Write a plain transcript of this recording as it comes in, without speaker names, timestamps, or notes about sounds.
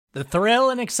The thrill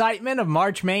and excitement of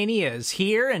March Mania is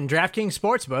here, and DraftKings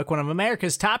Sportsbook, one of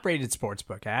America's top-rated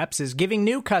sportsbook apps, is giving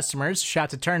new customers a shot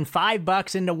to turn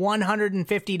 $5 into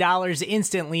 $150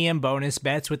 instantly in bonus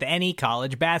bets with any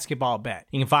college basketball bet.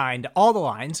 You can find all the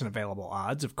lines and available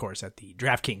odds, of course, at the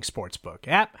DraftKings Sportsbook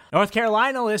app. North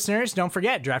Carolina listeners, don't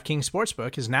forget, DraftKings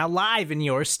Sportsbook is now live in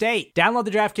your state. Download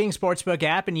the DraftKings Sportsbook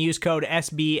app and use code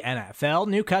SBNFL.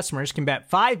 New customers can bet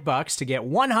 $5 to get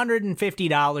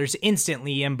 $150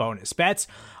 instantly in bonus bets,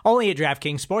 only at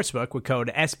DraftKings Sportsbook with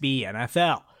code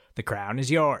SBNFL. The crown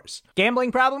is yours.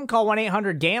 Gambling problem? Call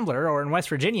 1-800-GAMBLER, or in West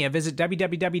Virginia, visit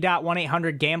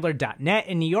www.1800gambler.net.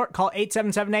 In New York, call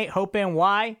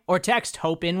 877-8-HOPE-NY or text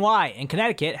HOPE-NY. In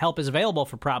Connecticut, help is available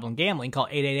for problem gambling. Call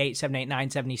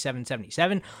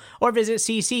 888-789-7777 or visit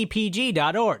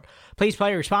ccpg.org. Please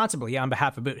play responsibly on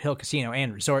behalf of Boot Hill Casino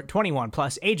and Resort. 21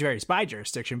 plus, age varies by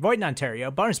jurisdiction. Void in Ontario.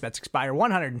 Bonus bets expire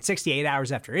 168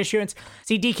 hours after issuance.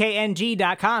 See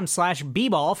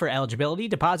dkng.com/bball for eligibility,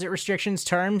 deposit restrictions,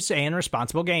 terms, and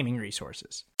responsible gaming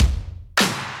resources.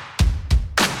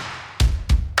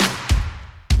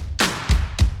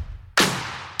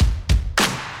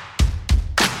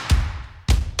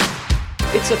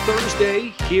 It's a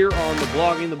Thursday here on the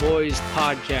Blogging the Boys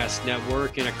podcast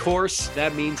network, and of course,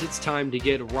 that means it's time to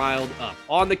get riled up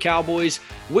on the Cowboys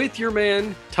with your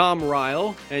man, Tom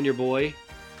Ryle, and your boy,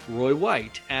 Roy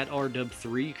White, at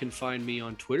RW3. You can find me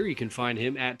on Twitter. You can find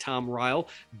him at Tom Ryle,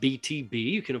 BTB.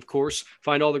 You can, of course,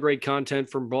 find all the great content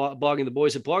from Blogging the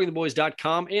Boys at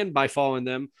bloggingtheboys.com and by following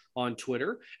them on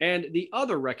Twitter. And the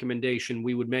other recommendation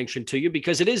we would mention to you,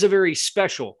 because it is a very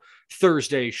special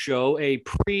Thursday show, a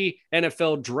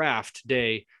pre-NFL draft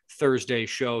day Thursday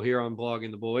show here on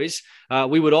Blogging the Boys,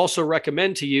 we would also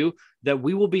recommend to you that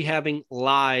we will be having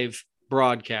live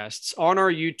broadcasts on our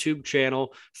YouTube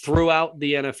channel throughout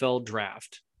the NFL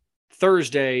draft.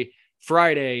 Thursday,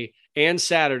 Friday, and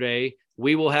Saturday,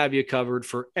 we will have you covered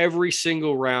for every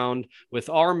single round with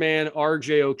our man,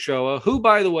 RJ Ochoa, who,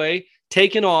 by the way,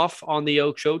 taken off on the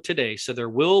Ocho today. So there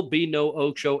will be no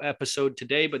Ocho episode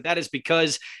today, but that is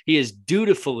because he is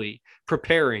dutifully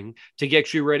preparing to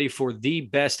get you ready for the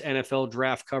best NFL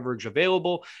draft coverage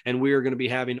available. And we are going to be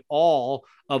having all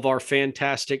of our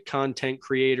fantastic content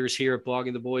creators here at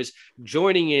Blogging the Boys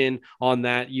joining in on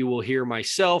that. You will hear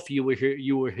myself, you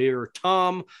will hear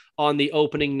Tom on the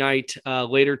opening night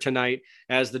later tonight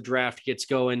as the draft gets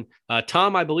going.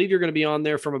 Tom, I believe you're going to be on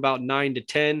there from about 9 to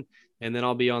 10. And then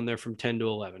I'll be on there from 10 to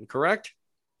 11, correct?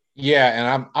 Yeah,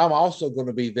 and I'm also going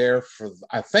to be there for,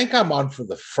 I think I'm on for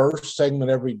the first segment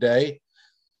every day,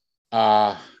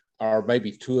 or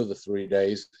maybe 2 of the 3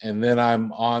 days. And then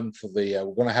I'm on for the,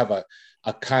 we're going to have a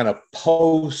kind of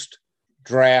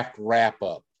post-draft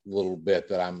wrap-up a little bit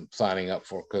that I'm signing up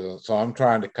for. So I'm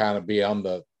trying to kind of be on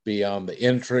the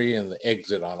entry and the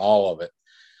exit on all of it.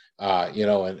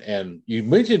 And you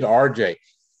mentioned RJ.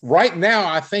 Right now,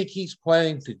 I think he's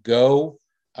planning to go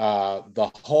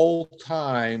the whole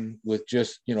time with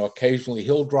just, occasionally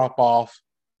he'll drop off,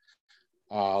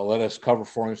 let us cover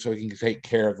for him so he can take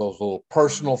care of those little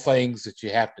personal things that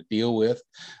you have to deal with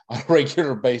on a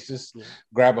regular basis. Yeah.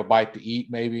 Grab a bite to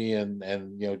eat maybe and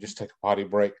just take a potty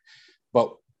break.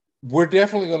 But we're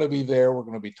definitely going to be there. We're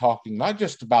going to be talking not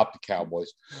just about the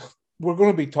Cowboys. We're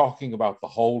going to be talking about the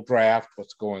whole draft,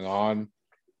 what's going on.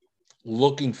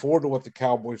 Looking forward to what the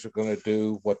Cowboys are going to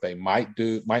do, what they might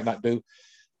do, might not do.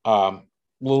 A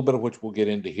little bit of which we'll get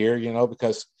into here,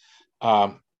 because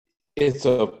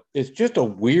it's just a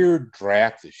weird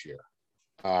draft this year.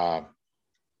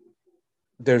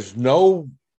 There's no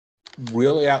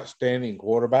really outstanding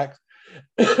quarterbacks.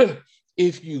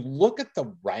 If you look at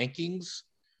the rankings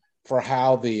for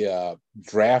how the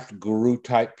draft guru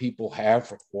type people have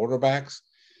for quarterbacks,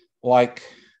 like,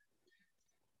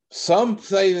 some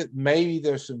say that maybe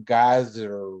there's some guys that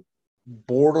are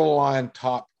borderline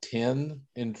top 10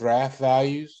 in draft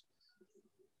values,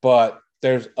 but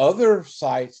there's other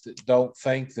sites that don't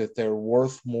think that they're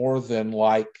worth more than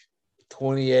like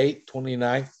 28th,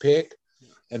 29th pick.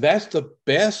 And that's the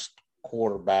best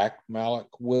quarterback, Malik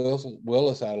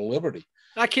Willis out of Liberty.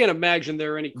 I can't imagine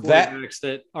there are any quarterbacks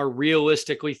that are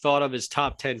realistically thought of as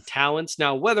top 10 talents.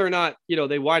 Now, whether or not,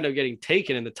 they wind up getting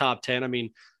taken in the top 10, I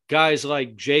mean, guys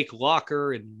like Jake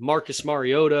Locker and Marcus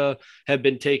Mariota have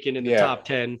been taken in the top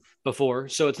 10 before.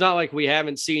 So it's not like we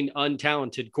haven't seen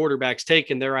untalented quarterbacks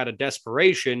taken there out of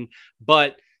desperation.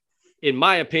 But in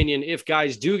my opinion, if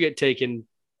guys do get taken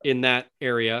in that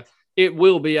area, it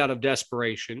will be out of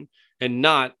desperation and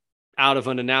not out of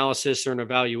an analysis or an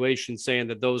evaluation saying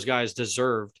that those guys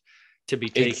deserved to be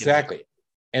taken. Exactly.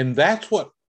 And that's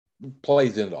what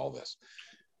plays into all this.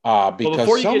 Well, Because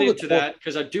before you some get of the into that,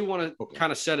 because I do want to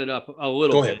kind of set it up a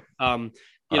little Go bit.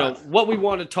 ahead. What we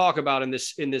want to talk about in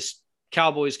this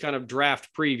Cowboys kind of draft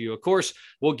preview. Of course,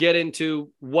 we'll get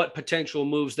into what potential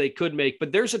moves they could make,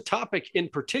 but there's a topic in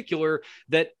particular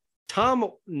that Tom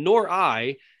nor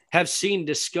I have seen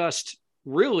discussed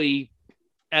really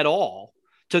at all,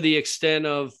 to the extent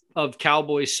of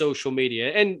Cowboys social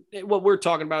media. And what we're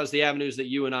talking about is the avenues that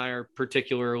you and I are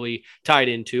particularly tied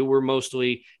into. We're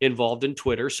mostly involved in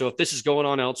Twitter. So if this is going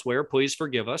on elsewhere, please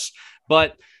forgive us.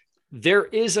 But there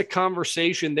is a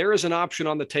conversation, there is an option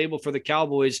on the table for the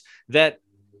Cowboys that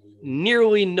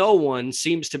nearly no one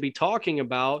seems to be talking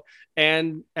about.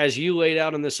 And as you laid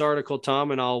out in this article,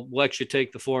 Tom, and I'll let you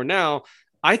take the floor now,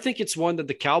 I think it's one that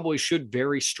the Cowboys should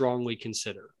very strongly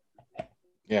consider.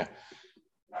 Yeah.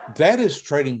 That is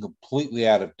trading completely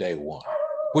out of day one,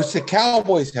 which the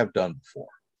Cowboys have done before.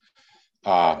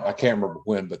 I can't remember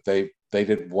when, but they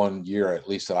did 1 year, at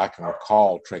least that I can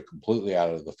recall, trade completely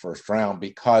out of the first round,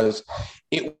 because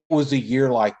it was a year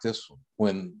like this one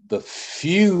when the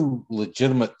few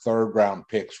legitimate third-round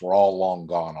picks were all long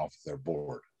gone off their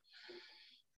board.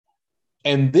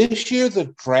 And this year,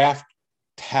 the draft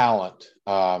talent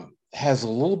has a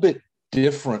little bit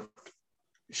different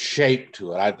shape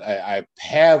to it. I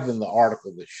have in the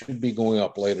article that should be going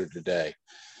up later today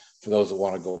for those that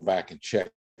want to go back and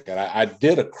check. And I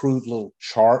did a crude little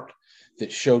chart that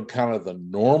showed kind of the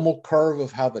normal curve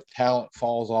of how the talent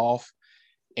falls off,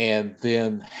 and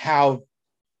then how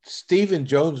Stephen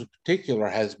Jones in particular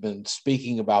has been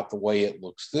speaking about the way it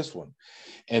looks this one.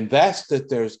 And that's that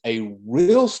there's a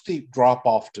real steep drop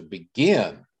off to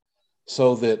begin,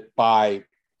 so that by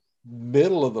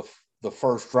middle of the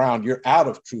first round, you're out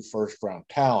of true first round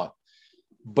talent.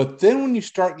 But then when you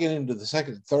start getting into the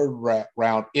second and third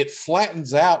round, it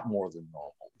flattens out more than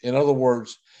normal. In other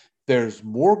words, there's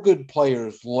more good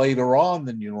players later on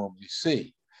than you normally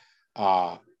see.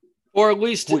 Or at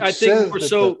least I think more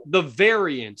so the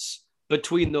variance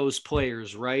between those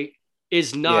players, right,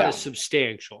 is not as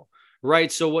substantial,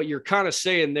 right? So what you're kind of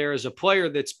saying there is a player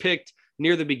that's picked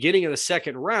near the beginning of the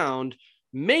second round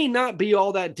may not be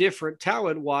all that different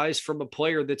talent-wise from a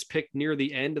player that's picked near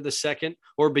the end of the second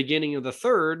or beginning of the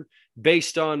third,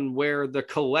 based on where the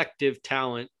collective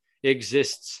talent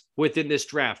exists within this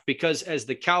draft. Because as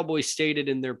the Cowboys stated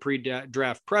in their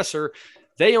pre-draft presser,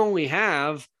 they only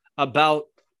have about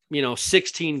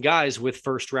 16 guys with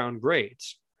first-round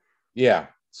grades. Yeah,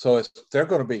 so they're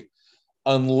going to be,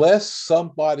 unless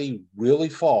somebody really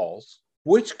falls,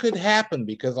 which could happen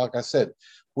because, like I said,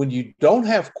 when you don't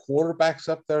have quarterbacks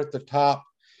up there at the top,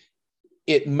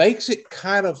 it makes it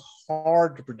kind of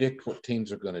hard to predict what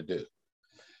teams are going to do.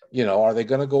 Are they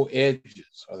going to go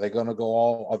edges? Are they going to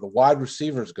go are the wide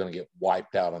receivers going to get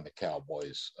wiped out on the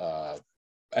Cowboys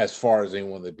as far as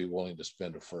anyone they'd be willing to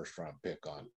spend a first round pick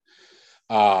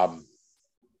on?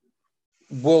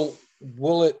 Will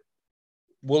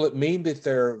it mean that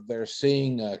they're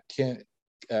seeing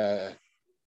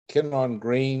Kenon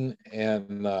Green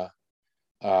and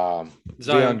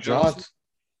Zion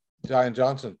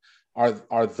Johnson,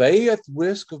 are they at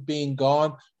risk of being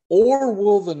gone, or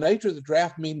will the nature of the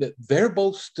draft mean that they're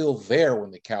both still there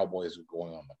when the Cowboys are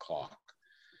going on the clock?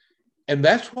 And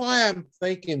that's why I'm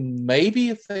thinking maybe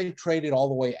if they traded all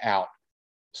the way out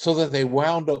so that they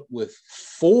wound up with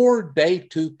 4 day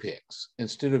 2 picks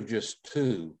instead of just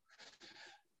 2,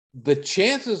 the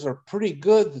chances are pretty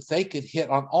good that they could hit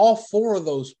on all 4 of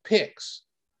those picks,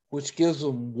 which gives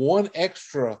them 1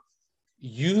 extra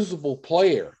usable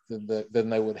player than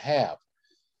they would have.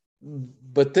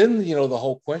 But then, the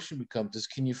whole question becomes is,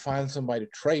 can you find somebody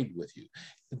to trade with you?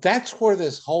 That's where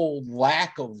this whole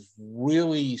lack of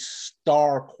really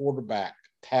star quarterback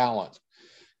talent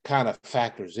kind of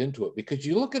factors into it, because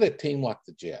you look at a team like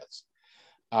the Jets.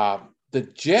 The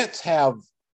Jets have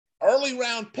early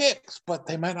round picks, but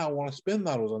they might not want to spend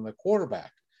those on their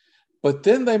quarterback. But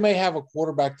then they may have a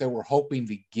quarterback they were hoping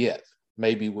to get,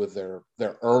 maybe with their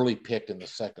early pick in the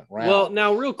second round. Well,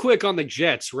 now real quick on the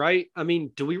Jets, right? I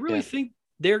mean, do we really think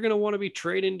they're going to want to be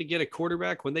trading to get a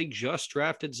quarterback when they just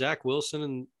drafted Zach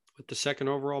Wilson with the second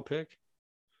overall pick?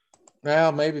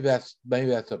 Well, maybe that's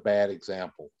a bad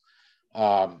example.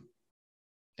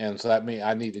 And so that means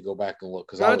I need to go back and look,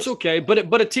 because that's okay.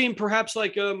 But a team perhaps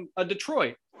like a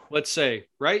Detroit, let's say,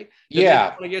 right?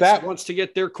 Wants to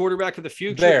get their quarterback of the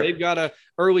future. They've got a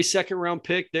early second round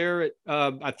pick there.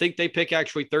 I think they pick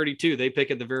actually 32. They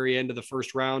pick at the very end of the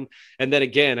first round, and then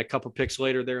again a couple picks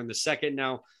later there in the second.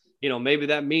 Now, maybe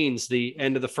that means the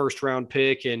end of the first round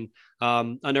pick and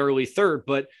an early third.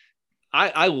 But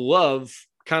I love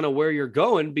kind of where you're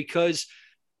going, because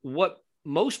what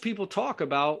most people talk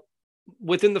about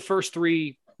within the first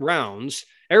 3 rounds,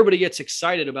 everybody gets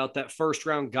excited about that first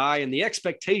round guy, and the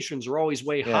expectations are always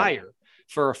way higher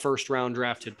for a first round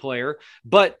drafted player.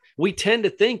 But we tend to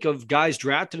think of guys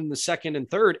drafted in the second and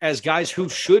third as guys who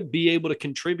should be able to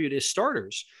contribute as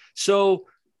starters. So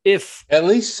if at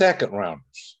least second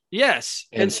rounders, yes,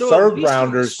 and so third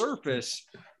rounders, surface,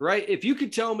 right? If you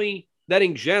could tell me that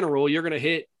in general you're going to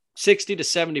hit 60 to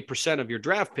 70% of your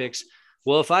draft picks,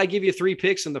 well, if I give you 3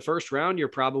 picks in the first round, you're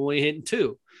probably hitting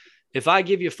 2. If I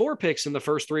give you 4 picks in the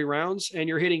first 3 rounds and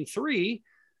you're hitting 3,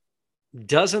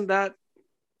 doesn't that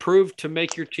prove to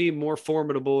make your team more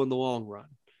formidable in the long run?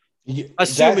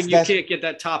 Assuming you can't get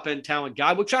that top end talent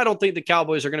guy, which I don't think the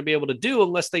Cowboys are going to be able to do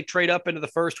unless they trade up into the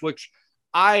first, which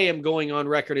I am going on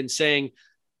record and saying,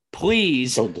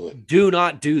 please don't do it. Do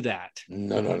not do that.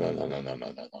 No.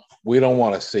 We don't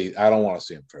want to see. I don't want to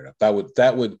see him trade up. That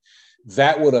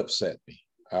would upset me.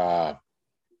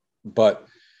 But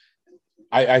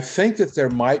I think that there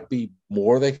might be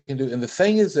more they can do. And the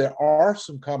thing is, there are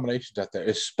some combinations out there,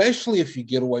 especially if you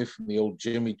get away from the old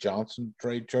Jimmy Johnson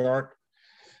trade chart,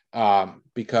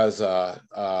 because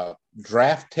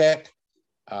Draft Tech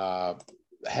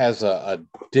has a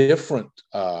different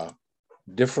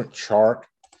chart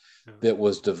that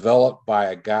was developed by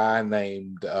a guy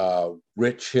named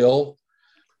Rich Hill,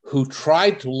 who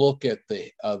tried to look at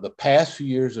the past few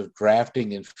years of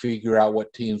drafting and figure out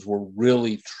what teams were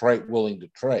really willing to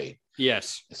trade.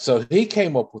 Yes. So he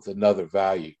came up with another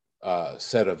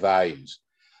set of values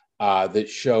that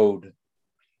showed,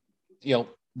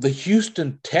 the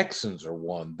Houston Texans are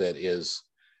one that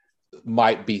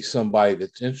might be somebody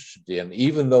that's interested in,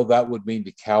 even though that would mean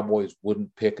the Cowboys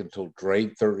wouldn't pick until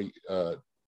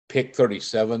pick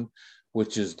 37,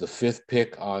 which is the 5th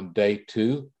pick on day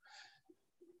 2.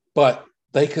 But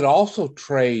they could also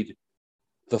trade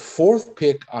the 4th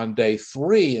pick on day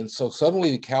 3. And so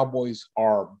suddenly the Cowboys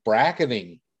are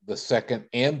bracketing the 2nd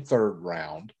and 3rd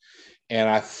round. And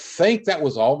I think that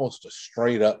was almost a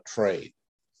straight up trade,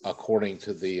 according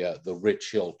to the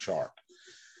Rich Hill chart.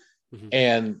 Mm-hmm.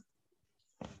 And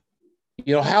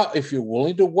if you're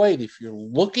willing to wait, if you're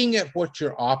looking at what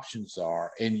your options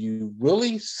are, and you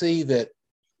really see that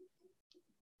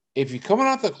if you're coming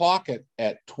off the clock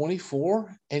at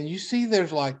 24 and you see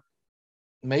there's like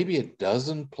maybe a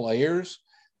dozen players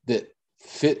that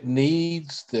fit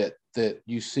needs that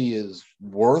you see is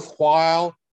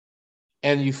worthwhile,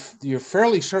 and you're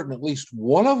fairly certain at least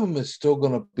one of them is still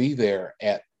going to be there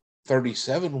at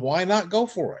 37, why not go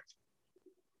for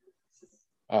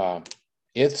it?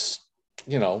 It's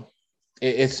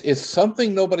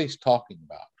something nobody's talking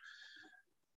about.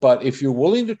 But if you're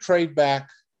willing to trade back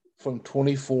from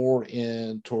 24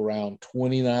 into around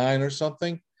 29 or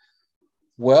something,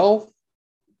 well,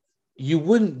 you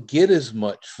wouldn't get as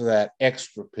much for that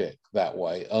extra pick that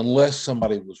way unless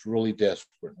somebody was really desperate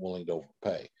and willing to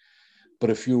overpay. But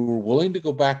if you were willing to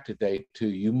go back to day 2,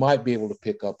 you might be able to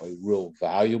pick up a real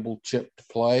valuable chip to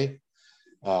play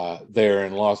there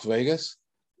in Las Vegas.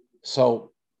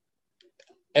 So,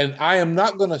 and I am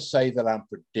not going to say that I'm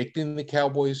predicting the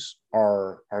Cowboys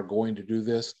are going to do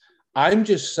this. I'm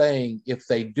just saying if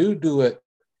they do it,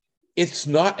 it's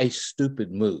not a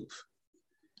stupid move.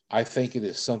 I think it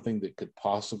is something that could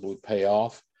possibly pay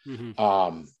off.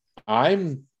 Mm-hmm.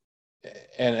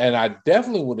 And I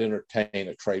definitely would entertain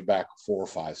a trade back of 4 or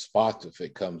 5 spots if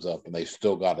it comes up and they've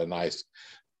still got a nice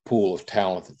pool of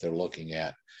talent that they're looking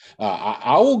at.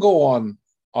 I will go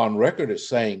on record as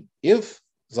saying if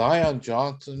Zion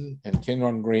Johnson and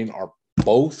Kenyon Green are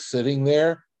both sitting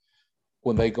there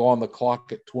when they go on the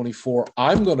clock at 24,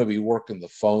 I'm going to be working the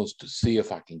phones to see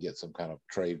if I can get some kind of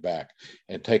trade back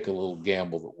and take a little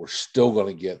gamble that we're still going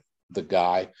to get the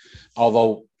guy.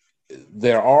 Although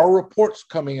there are reports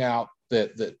coming out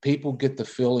that people get the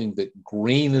feeling that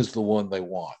Green is the one they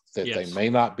want, that yes, they may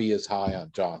not be as high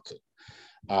on Johnson.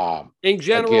 In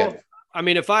general,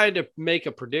 if I had to make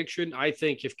a prediction, I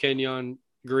think if Kenyon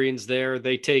Green's there,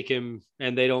 they take him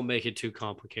and they don't make it too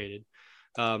complicated.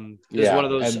 One of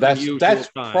those, and that's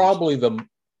probably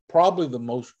the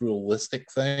most realistic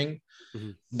thing.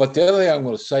 Mm-hmm. But the other thing I'm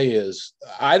going to say is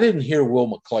I didn't hear Will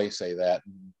McClay say that,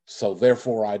 so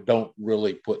therefore I don't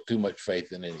really put too much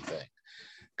faith in anything,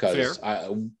 because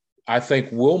I think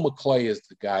Will McClay is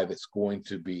the guy that's going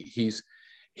to be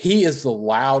he is the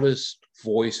loudest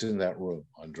voice in that room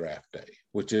on draft day,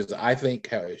 which is I think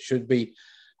how it should be.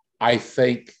 I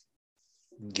think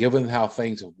given how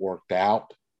things have worked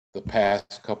out the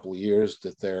past couple of years,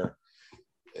 that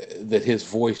his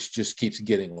voice just keeps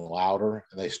getting louder,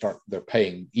 and they're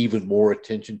paying even more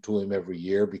attention to him every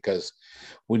year, because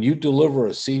when you deliver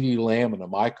a CeeDee Lamb and a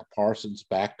Micah Parsons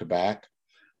back to back,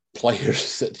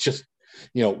 players that just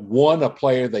One, a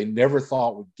player they never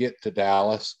thought would get to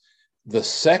Dallas. The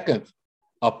second,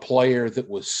 a player that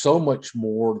was so much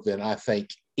more than I think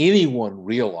anyone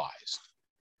realized.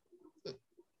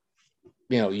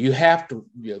 You have to,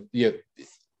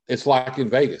 it's like in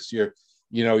Vegas, you're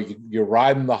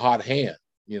riding the hot hand,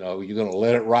 you're going to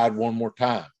let it ride one more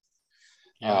time.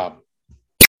 Yeah.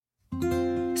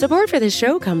 Support for this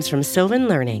show comes from Sylvan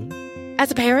Learning.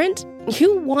 As a parent,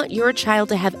 you want your child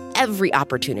to have every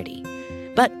opportunity,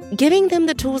 but giving them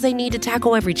the tools they need to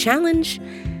tackle every challenge,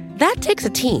 that takes a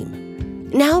team.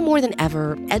 Now more than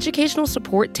ever, educational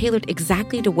support tailored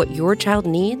exactly to what your child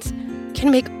needs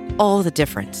can make all the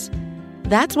difference.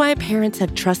 That's why parents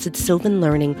have trusted Sylvan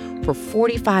Learning for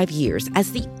 45 years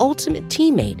as the ultimate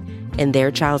teammate in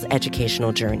their child's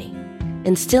educational journey,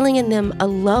 instilling in them a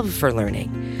love for learning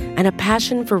and a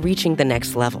passion for reaching the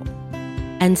next level.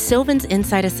 And Sylvan's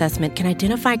Insight Assessment can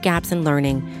identify gaps in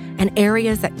learning and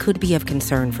areas that could be of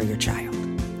concern for your child.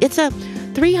 It's a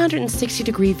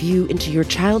 360-degree view into your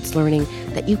child's learning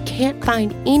that you can't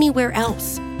find anywhere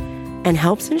else, and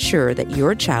helps ensure that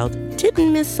your child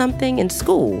didn't miss something in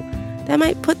school that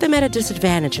might put them at a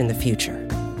disadvantage in the future.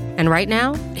 And right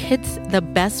now, it's the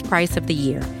best price of the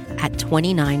year at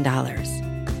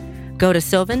 $29. Go to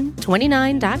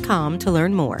sylvan29.com to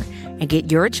learn more and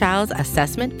get your child's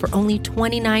assessment for only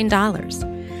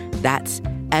 $29. That's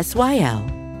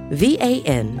SYLVAN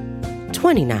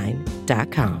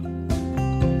 29.com.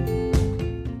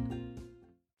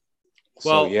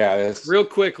 Well, yeah, real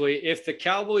quickly, if the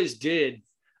Cowboys did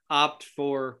opt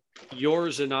for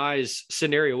yours and I's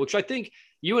scenario, which I think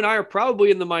you and I are probably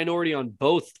in the minority on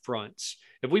both fronts.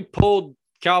 If we polled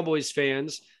Cowboys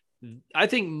fans, I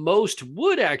think most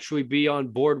would actually be on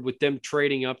board with them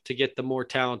trading up to get the more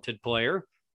talented player,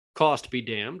 cost be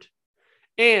damned.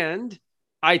 And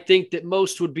I think that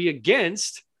most would be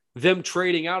against them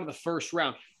trading out of the first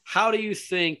round. How do you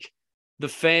think the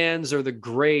fans or the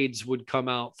grades would come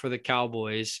out for the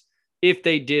Cowboys if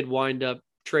they did wind up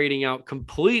trading out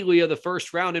completely of the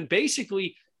first round? And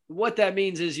basically what that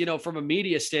means is, from a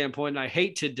media standpoint, and I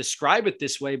hate to describe it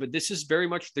this way, but this is very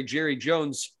much the Jerry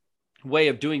Jones way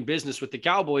of doing business with the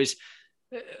Cowboys.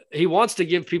 He wants to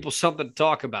give people something to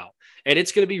talk about. And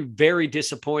it's going to be very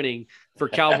disappointing for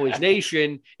Cowboys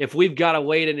Nation if we've got to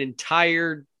wait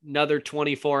another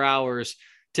 24 hours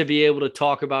to be able to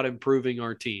talk about improving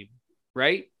our team.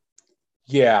 Right?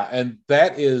 Yeah, and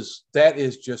that is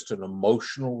just an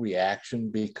emotional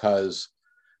reaction, because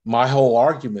my whole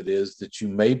argument is that you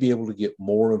may be able to get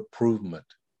more improvement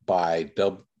by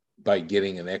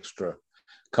getting an extra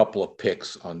couple of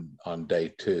picks on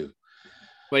day two.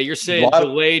 Well, you're saying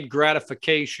delayed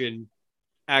gratification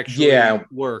actually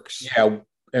works. Yeah,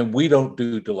 and we don't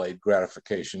do delayed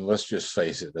gratification. Let's just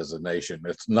face it, as a nation,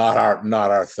 it's not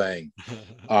our thing.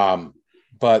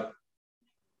 But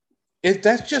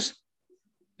that's just,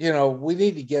 we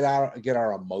need to get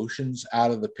our emotions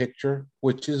out of the picture,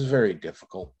 which is very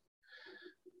difficult.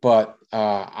 But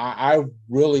I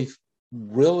really,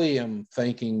 really am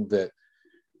thinking that,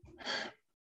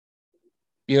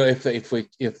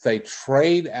 if they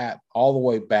trade at all the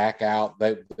way back out,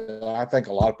 I think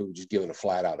a lot of people just give it a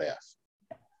flat out F.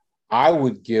 I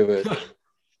would give it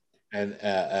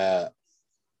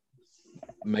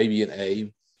maybe an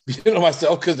A,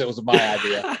 myself, because it was my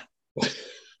idea.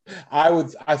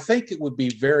 I think it would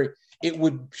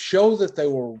show that they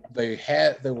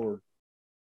were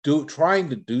trying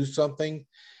to do something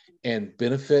and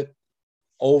benefit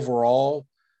overall.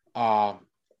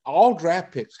 All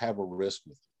draft picks have a risk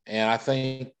with them, and I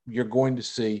think you're going to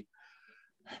see.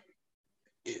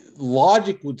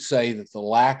 Logic would say that the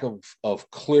lack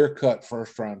of clear-cut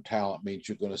first-round talent means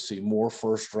you're going to see more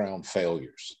first-round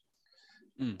failures,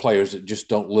 players that just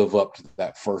don't live up to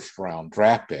that first-round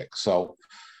draft pick. So,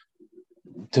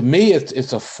 to me,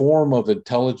 it's a form of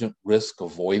intelligent risk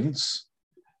avoidance,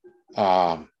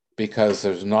 because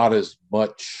there's not as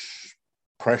much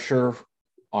pressure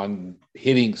on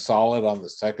hitting solid on the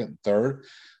second and third,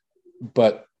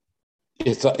 but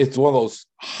it's one of those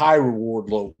high reward,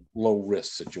 low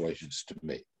risk situations to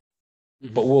me.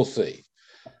 Mm-hmm. But we'll see.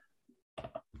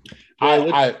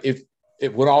 If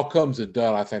when all comes and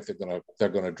done, I think they're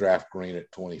gonna draft Green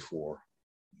at 24.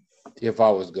 If I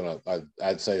was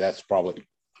I'd say that's probably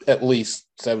at least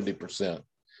 70%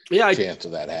 chance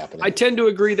of that happening. I tend to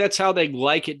agree that's how they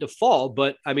like it to fall,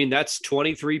 but I mean, that's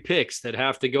 23 picks that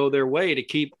have to go their way to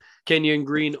keep Kenyon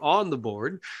Green on the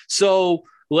board. So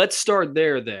let's start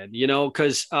there then,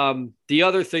 because the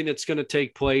other thing that's going to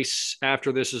take place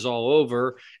after this is all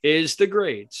over is the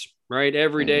grades, right?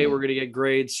 Every day we're going to get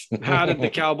grades. How did the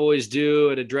Cowboys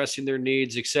do at addressing their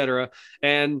needs, et cetera?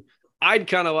 And I'd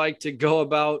kind of like to go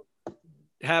about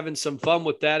having some fun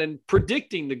with that and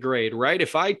predicting the grade, right?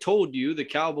 If I told you the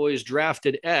Cowboys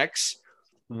drafted X,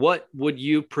 what would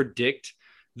you predict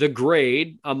the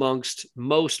grade amongst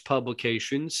most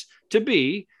publications to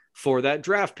be for that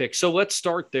draft pick? So let's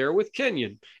start there with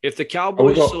Kenyon. If the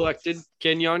Cowboys selected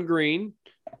Kenyon Green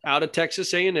out of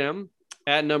Texas A&M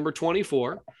at number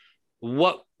 24,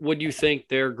 what would you think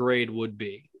their grade would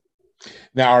be?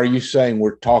 Now, are you saying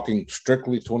we're talking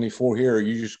strictly 24 here, or are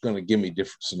you just going to give me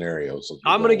different scenarios?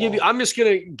 I'm just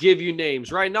going to give you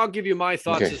names, right? And I'll give you my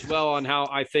thoughts as well on how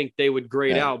I think they would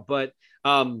grade out. But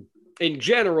in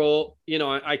general,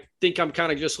 I think I'm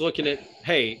kind of just looking at,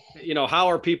 hey, how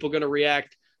are people going to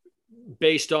react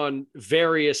based on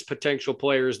various potential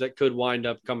players that could wind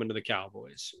up coming to the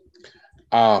Cowboys?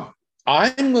 I'm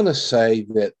going to say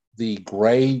that the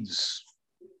grades,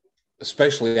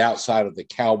 especially outside of the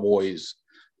Cowboys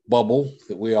bubble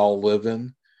that we all live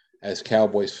in as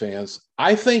Cowboys fans,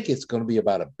 I think it's going to be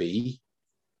about a B.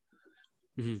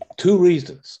 Mm-hmm. 2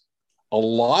 reasons. A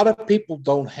lot of people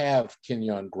don't have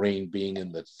Kenyon Green being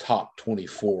in the top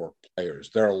 24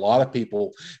 players. There are a lot of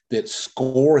people that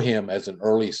score him as an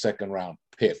early second-round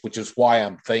pick, which is why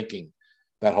I'm thinking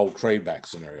that whole trade back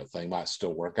scenario thing might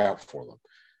still work out for them.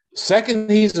 Second,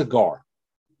 he's a guard.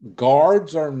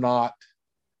 Guards are not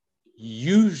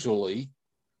usually,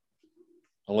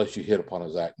 unless you hit upon a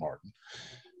Zach Martin,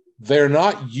 they're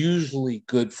not usually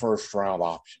good first-round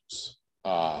options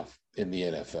in the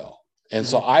NFL. And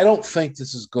so I don't think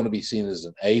this is going to be seen as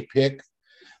an A pick.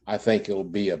 I think it'll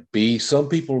be a B. Some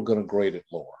people are going to grade it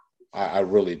lower. I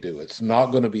really do. It's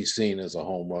not going to be seen as a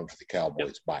home run for the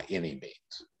Cowboys by any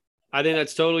means. I think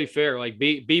that's totally fair. Like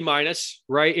B minus,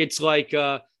 right? It's like,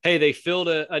 hey, they filled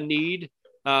a need,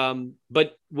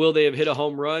 but will they have hit a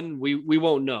home run? We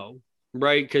won't know,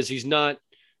 right? Because he's not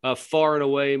a far and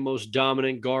away most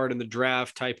dominant guard in the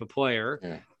draft type of player.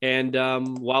 Yeah.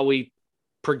 And while we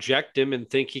project him and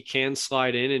think he can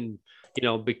slide in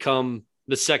and, become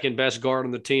the second best guard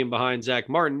on the team behind Zach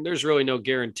Martin, there's really no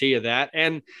guarantee of that.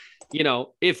 And,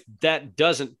 if that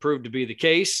doesn't prove to be the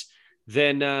case,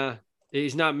 then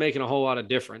he's not making a whole lot of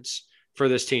difference for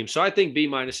this team. So I think B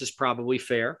minus is probably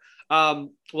fair.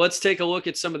 Let's take a look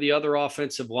at some of the other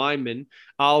offensive linemen.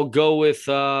 I'll go with,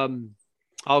 oh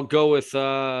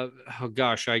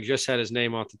gosh, I just had his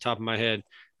name off the top of my head.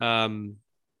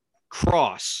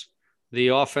 Cross, the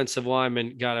offensive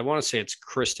lineman. God, I want to say it's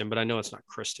Kristen, but I know it's not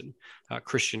Christian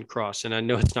Cross. And I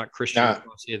know it's not Christian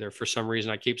Cross either. For some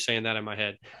reason, I keep saying that in my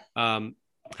head.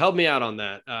 Help me out on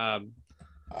that.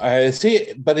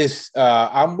 See, but it's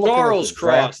I'm looking Charles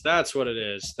Cross. That's what it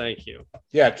is. Thank you.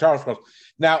 Yeah, Charles Cross.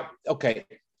 Now, okay,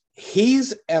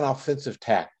 he's an offensive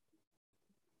tackle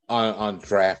on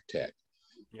draft tech.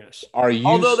 Yes.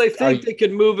 Although they think they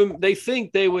could move him, they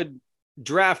think they would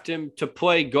draft him to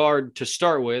play guard to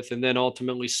start with, and then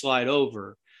ultimately slide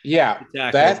over. Yeah,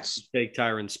 that's take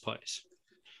Tyron's place.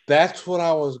 That's what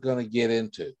I was going to get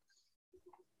into.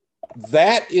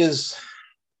 That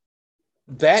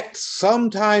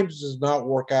sometimes does not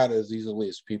work out as easily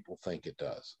as people think it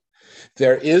does.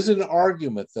 There is an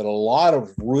argument that a lot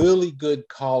of really good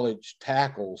college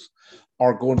tackles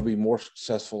are going to be more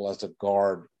successful as a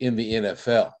guard in the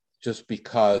NFL just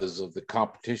because of the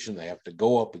competition they have to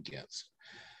go up against.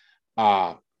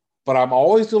 But I'm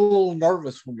always a little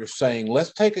nervous when you're saying,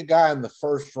 let's take a guy in the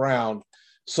first round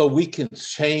so we can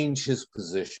change his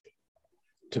position.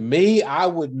 To me, I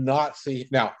would not see.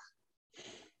 Now,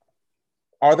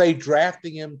 are they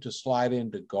drafting him to slide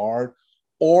into guard,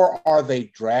 or are they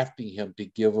drafting him to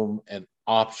give him an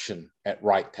option at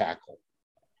right tackle?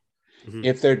 Mm-hmm.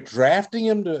 If they're drafting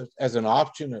him as an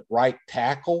option at right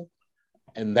tackle,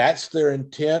 and that's their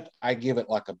intent, I give it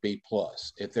like a B+.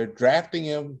 If they're drafting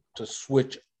him to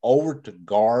switch over to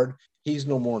guard, he's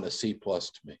no more than a C+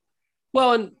 to me.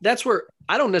 Well, and that's where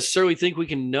I don't necessarily think we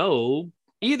can know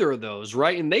either of those,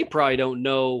 right? And they probably don't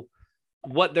know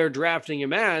what they're drafting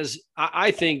him as.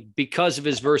 I think because of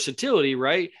his versatility,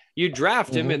 right? You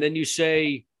draft him and then you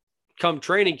say, come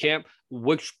training camp,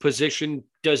 which position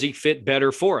does he fit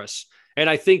better for us? And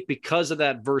I think because of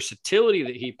that versatility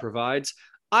that he provides,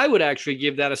 I would actually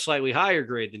give that a slightly higher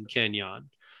grade than Kenyon.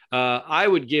 I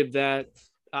would give that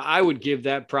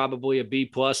probably a B+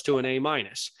 to an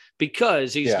A-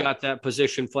 because he's got that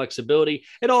position flexibility,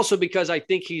 and also because I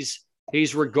think he's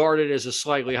regarded as a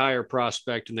slightly higher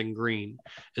prospect than Green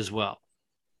as well.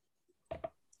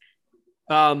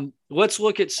 Let's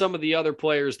look at some of the other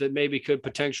players that maybe could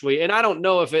potentially, and I don't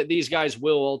know if these guys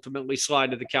will ultimately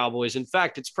slide to the Cowboys. In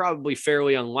fact, it's probably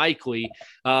fairly unlikely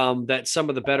that some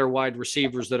of the better wide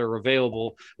receivers that are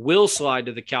available will slide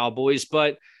to the Cowboys.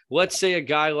 But let's say a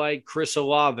guy like Chris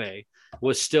Olave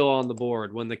was still on the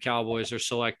board when the Cowboys are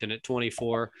selecting at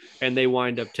 24 and they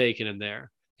wind up taking him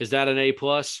there. Is that an A+?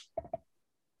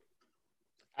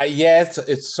 Yeah,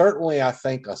 it's certainly, I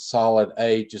think, a solid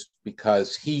A, just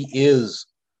because he is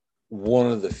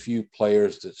one of the few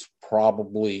players that's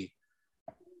probably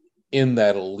in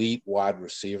that elite wide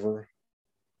receiver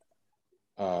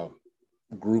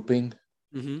grouping.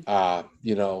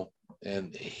 Mm-hmm.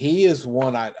 And he is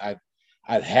one I'd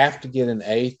have to get an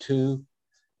A to,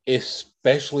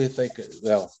 especially if they could.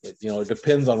 Well, it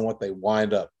depends on what they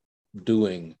wind up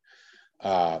doing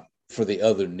for the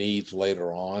other needs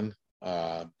later on.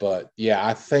 But yeah,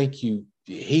 I think he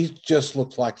just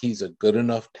looks like he's a good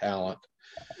enough talent.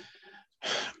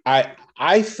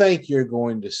 I think you're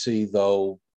going to see,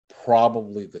 though,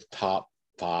 probably the top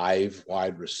 5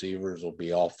 wide receivers will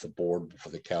be off the board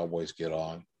before the Cowboys get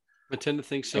on. I tend to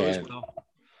think so as well.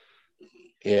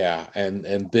 Yeah,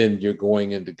 and then you're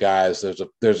going into guys.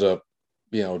 There's a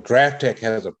Draft Tech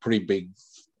has a pretty big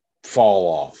fall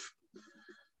off.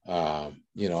 I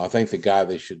think the guy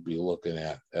they should be looking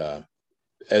at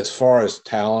as far as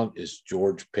talent is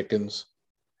George Pickens.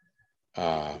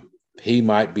 He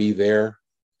might be there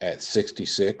at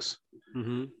 66.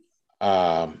 Mm-hmm.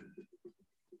 I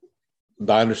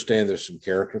understand there's some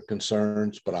character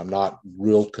concerns, but I'm not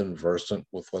real conversant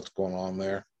with what's going on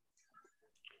there.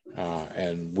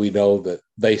 And we know that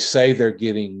they say they're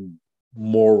getting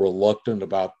more reluctant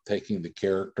about taking the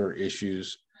character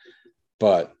issues,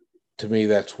 but to me,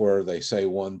 that's where they say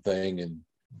one thing and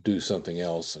do something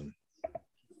else, and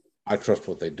I trust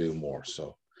what they do more.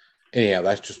 So anyhow,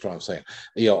 that's just what I'm saying.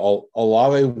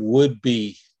 Olave would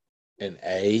be an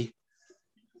A.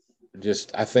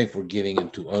 Just, I think we're getting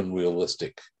into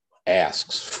unrealistic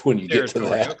asks when you get to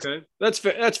that. Okay, that's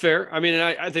fair. That's fair. I mean,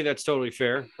 I think that's totally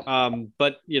fair.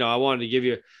 But I wanted to give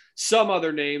you some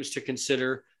other names to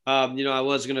consider. I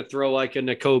was going to throw like a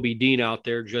Nakobe Dean out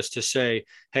there just to say,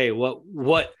 hey,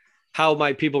 how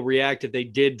might people react if they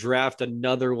did draft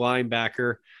another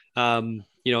linebacker?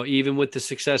 Even with the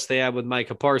success they had with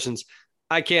Micah Parsons,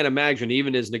 I can't imagine,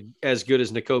 even as good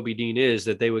as Nakobe Dean is,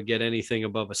 that they would get anything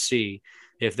above a C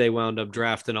if they wound up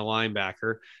drafting a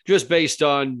linebacker, just based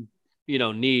on,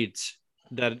 needs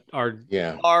that are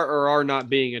or are not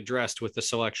being addressed with a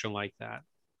selection like that.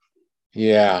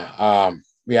 Yeah.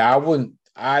 There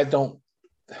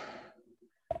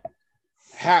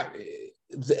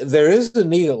is the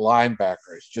need at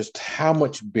linebacker. It's just how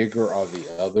much bigger are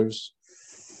the others?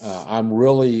 I'm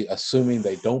really assuming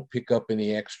they don't pick up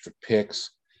any extra picks.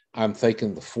 I'm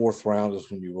thinking the 4th round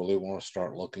is when you really want to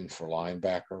start looking for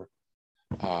linebacker,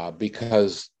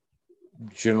 because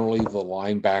generally the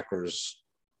linebackers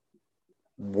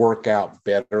work out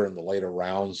better in the later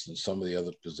rounds than some of the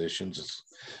other positions. It's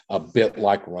a bit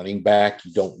like running back.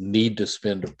 You don't need to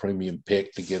spend a premium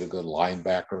pick to get a good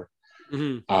linebacker.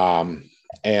 Mm-hmm.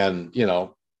 And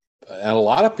a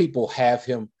lot of people have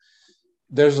him.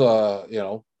 There's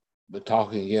but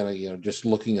talking again, just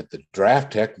looking at the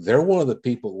Draft Tech, they're one of the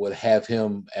people who would have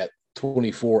him at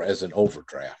 24 as an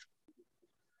overdraft.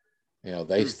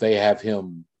 They have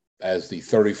him as the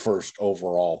 31st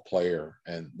overall player.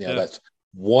 And, that's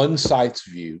one site's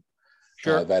view.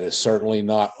 Sure. That is certainly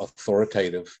not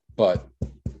authoritative, but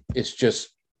it's just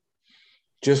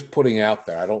putting out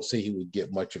there. I don't see he would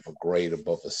get much of a grade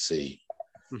above a C.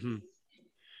 Mm-hmm.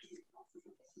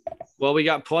 Well, we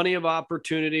got plenty of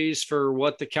opportunities for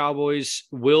what the Cowboys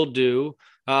will do.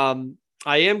 I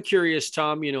am curious,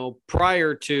 Tom,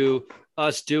 prior to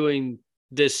us doing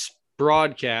this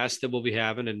broadcast that we'll be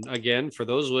having, and again, for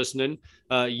those listening,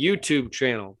 YouTube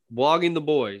channel, Blogging the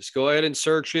Boys, go ahead and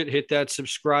search it, hit that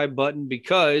subscribe button,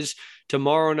 because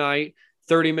tomorrow night,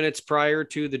 30 minutes prior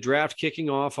to the draft kicking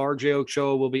off, RJ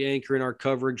Ochoa will be anchoring our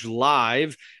coverage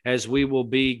live, as we will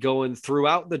be going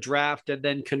throughout the draft and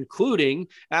then concluding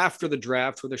after the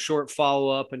draft with a short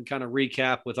follow-up and kind of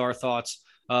recap with our thoughts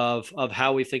of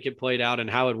how we think it played out and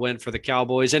how it went for the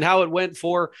Cowboys and how it went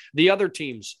for the other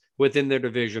teams within their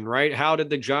division, right? How did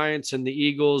the Giants and the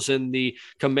Eagles and the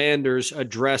Commanders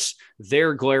address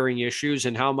their glaring issues,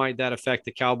 and how might that affect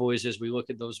the Cowboys as we look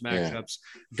at those matchups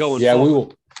going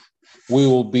forward? We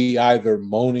will be either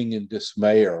moaning in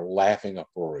dismay or laughing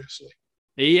uproariously.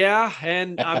 Yeah,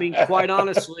 and I mean, quite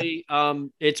honestly,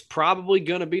 it's probably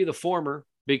going to be the former,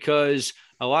 because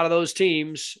a lot of those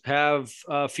teams have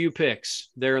a few picks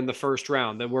there in the first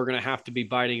round that we're going to have to be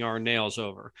biting our nails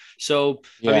over. So,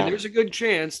 I mean, there's a good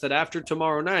chance that after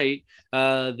tomorrow night,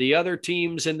 the other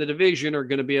teams in the division are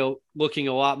going to be looking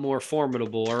a lot more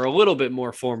formidable, or a little bit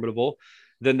more formidable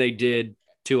than they did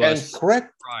to us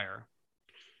prior.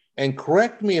 And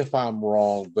correct me if I'm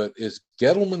wrong, but is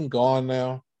Gettleman gone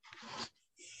now?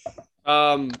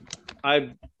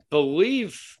 I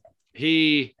believe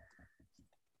he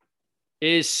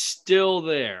is still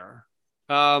there.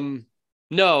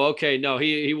 No, okay, no,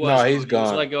 he was. No, he's He was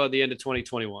gone. let go at the end of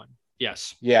 2021.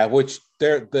 Yes. Yeah, which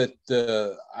I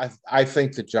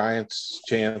think the Giants'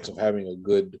 chance of having a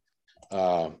good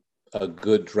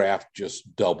draft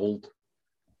just doubled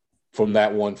from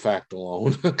that one fact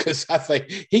alone, because I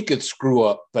think he could screw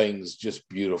up things just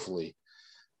beautifully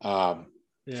for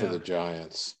the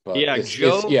Giants. But yeah, it's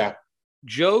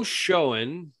Joe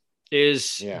Schoen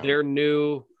is their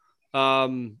new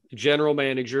general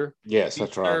manager. Yes, he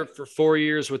that's right. served for 4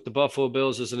 years with the Buffalo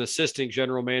Bills as an assistant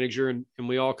general manager, and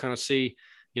we all kind of see,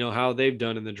 how they've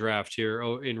done in the draft here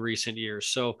in recent years.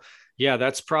 So, yeah,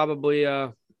 that's probably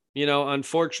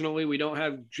unfortunately, we don't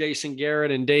have Jason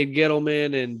Garrett and Dave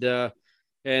Gettleman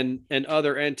and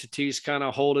other entities kind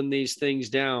of holding these things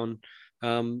down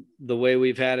the way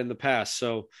we've had in the past.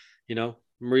 So,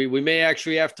 we may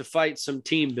actually have to fight some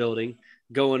team building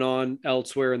going on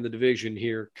elsewhere in the division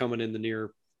here coming in the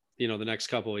near, the next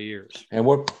couple of years. And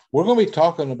we're going to be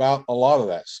talking about a lot of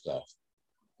that stuff.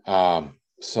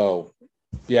 So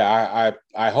yeah,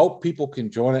 I hope people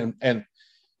can join it. And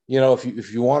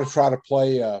if you want to try to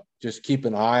play, just keep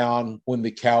an eye on when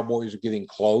the Cowboys are getting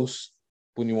close.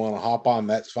 When you want to hop on,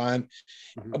 that's fine.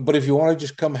 Mm-hmm. But if you want to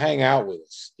just come hang out with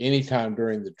us anytime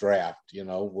during the draft,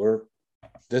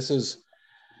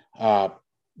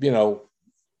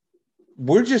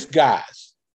 we're just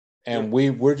guys, and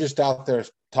we're just out there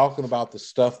talking about the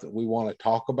stuff that we want to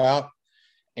talk about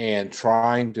and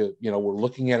trying to, we're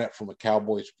looking at it from a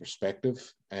Cowboys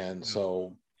perspective. And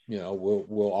so,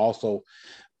 we'll also,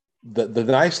 the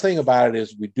nice thing about it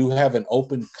is we do have an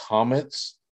open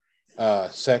comments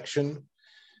section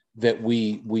that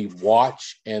we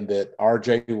watch, and that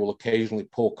RJ will occasionally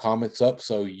pull comments up.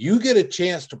 So you get a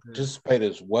chance to participate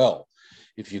as well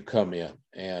if you come in,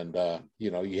 and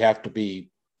you have to be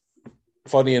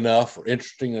funny enough or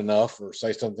interesting enough or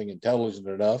say something intelligent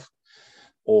enough,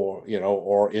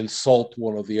 or insult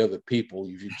one of the other people.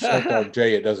 If you insult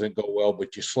RJ, it doesn't go well,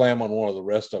 but you slam on one of the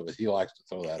rest of us, he likes to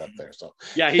throw that up there. So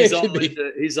yeah, he's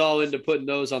all into putting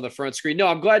those on the front screen. No,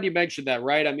 I'm glad you mentioned that,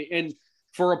 right? I mean, and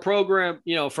for a program,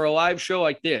 for a live show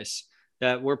like this,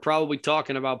 that we're probably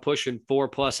talking about pushing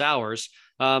 4+ hours,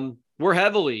 we're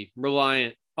heavily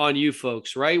reliant on you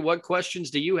folks, right? What questions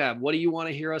do you have? What do you want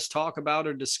to hear us talk about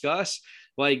or discuss?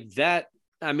 Like that,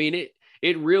 I mean,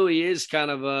 it really is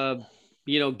kind of a,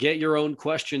 get your own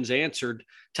questions answered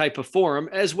type of forum,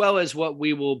 as well as what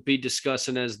we will be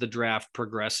discussing as the draft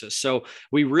progresses. So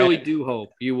we really do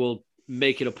hope you will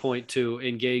make it a point to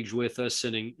engage with us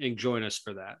and join us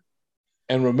for that.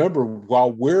 And remember,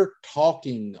 while we're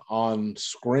talking on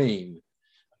screen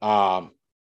live,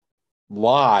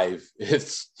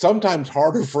 it's sometimes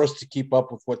harder for us to keep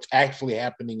up with what's actually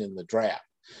happening in the draft.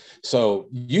 So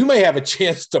you may have a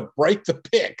chance to break the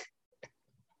pick.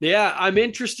 Yeah, I'm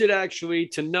interested actually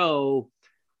to know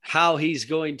how he's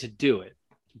going to do it,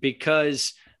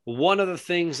 because one of the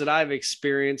things that I've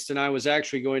experienced, and I was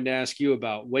actually going to ask you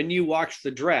about, when you watch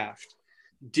the draft,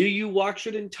 do you watch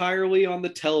it entirely on the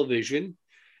television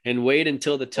and wait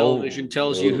until the television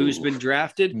tells you who's been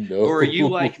drafted? No. Or are you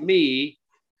like me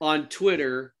on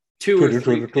Twitter, two or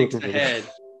three picks ahead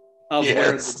of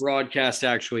where the broadcast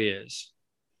actually is?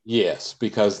 Yes,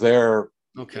 because the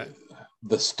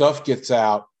stuff gets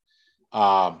out.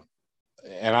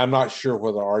 And I'm not sure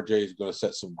whether RJ is going to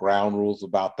set some ground rules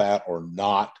about that or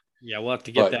not. Yeah, we'll have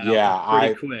to get that out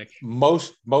pretty quick.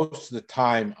 Most of the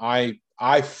time, I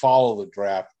follow the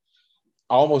draft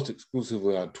almost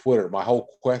exclusively on Twitter. My whole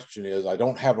question is, I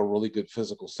don't have a really good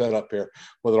physical setup here,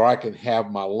 whether I can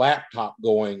have my laptop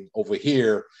going over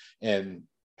here and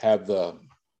have the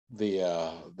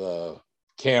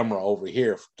camera over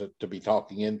here to be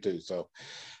talking into. So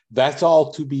that's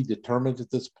all to be determined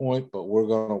at this point, but we're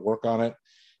going to work on it.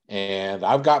 And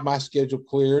I've got my schedule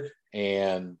cleared,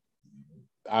 and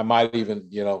I might even,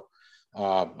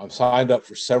 I'm signed up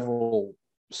for several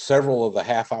of the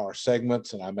half-hour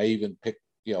segments, and I may even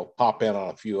pop in on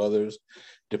a few others,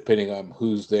 depending on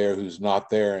who's there, who's not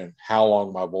there, and how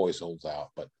long my voice holds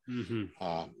out. But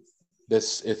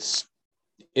it's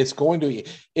going to be,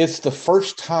 it's the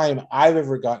first time I've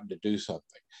ever gotten to do something.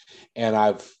 And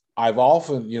I've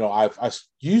often, I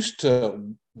used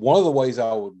to, one of the ways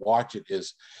I would watch it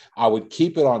is I would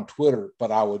keep it on Twitter, but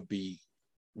I would be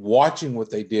watching what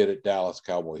they did at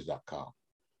DallasCowboys.com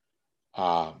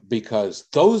because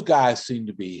those guys seem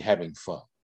to be having fun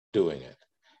doing it.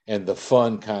 And the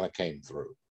fun kind of came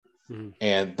through.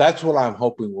 And that's what I'm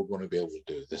hoping we're going to be able to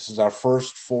do. This is our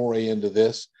first foray into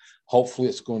this. Hopefully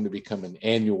it's going to become an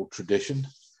annual tradition.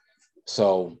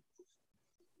 So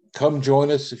come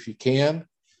join us if you can.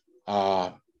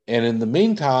 And in the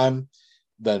meantime,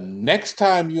 the next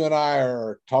time you and I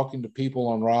are talking to people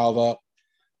on Ryled Up,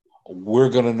 we're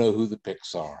going to know who the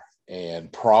picks are.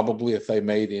 And probably if they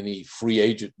made any free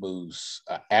agent moves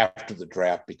after the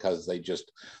draft because they just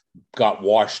got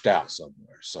washed out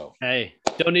somewhere. So, hey,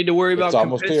 don't need to worry about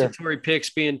compensatory here. picks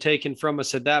being taken from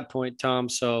us at that point, Tom.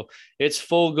 So it's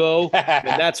full go.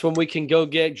 And that's when we can go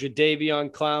get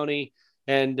Jadeveon Clowney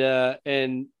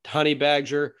and Honey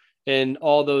Badger and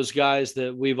all those guys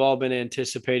that we've all been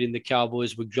anticipating the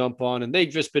Cowboys would jump on. And they've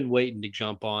just been waiting to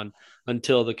jump on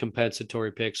until the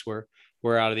compensatory picks were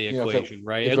out of the equation,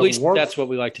 right? At least that's what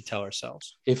we like to tell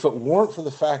ourselves. If it weren't for the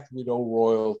fact that we'd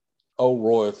owe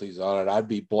royalties on it, I'd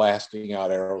be blasting out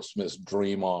Aerosmith's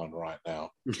Dream On right now.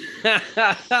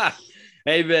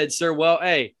 Amen, sir. Well,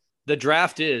 hey, the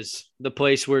draft is the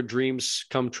place where dreams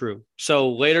come true.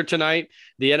 So later tonight,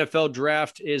 the NFL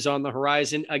draft is on the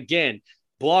horizon. Again,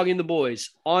 Blogging the Boys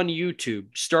on YouTube,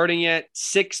 starting at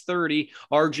 6:30.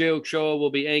 RJ Ochoa will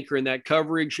be anchoring that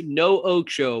coverage. No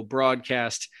Ocho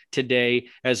broadcast today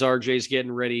as RJ's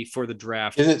getting ready for the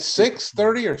draft. Is it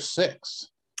 6:30 or 6?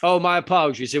 Oh, my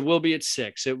apologies. It will be at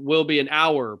 6. It will be an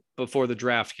hour before the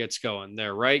draft gets going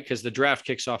there, right? Because the draft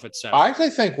kicks off at 7. I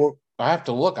actually think I have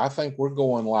to look. I think we're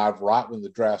going live right when the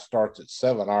draft starts at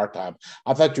 7 our time.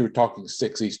 I thought you were talking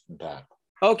 6 Eastern time.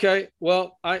 Okay.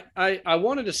 Well, I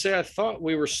wanted to say I thought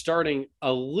we were starting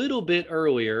a little bit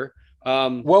earlier.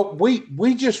 Well,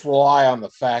 we just rely on the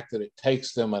fact that it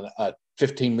takes them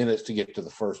 15 minutes to get to the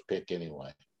first pick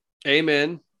anyway.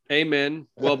 Amen.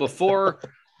 Well,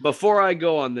 before I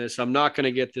go on this, I'm not going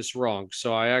to get this wrong.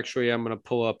 So I'm going to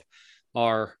pull up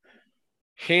our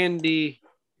handy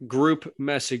group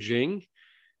messaging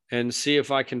and see if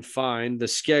I can find the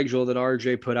schedule that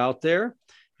RJ put out there.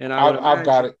 And I've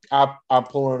got it. I'm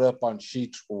pulling it up on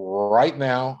sheets right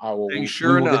now. I will. And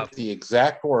sure enough, get the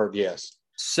exact word. Yes.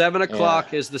 7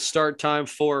 o'clock is the start time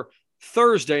for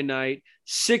Thursday night.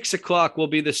 6 o'clock will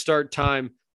be the start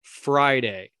time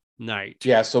Friday night.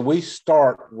 Yeah. So we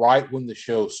start right when the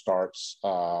show starts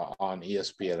on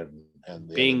ESPN and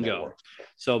the bingo.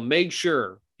 So make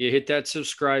sure you hit that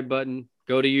subscribe button.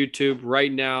 Go to YouTube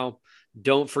right now.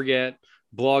 Don't forget.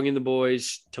 Blogging the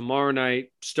Boys tomorrow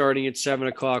night, starting at 7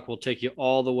 o'clock. We'll take you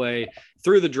all the way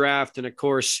through the draft. And of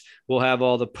course, we'll have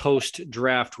all the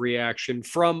post-draft reaction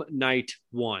from night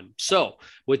 1. So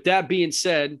with that being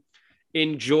said,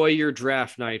 enjoy your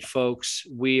draft night, folks.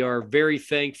 We are very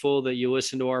thankful that you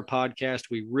listen to our podcast.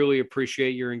 We really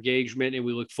appreciate your engagement, and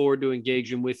we look forward to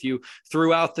engaging with you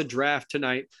throughout the draft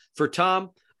tonight. For Tom,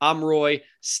 I'm Roy.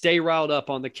 Stay riled up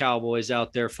on the Cowboys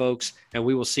out there, folks, and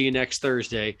we will see you next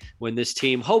Thursday when this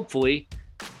team hopefully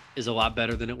is a lot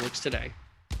better than it looks today.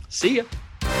 See ya.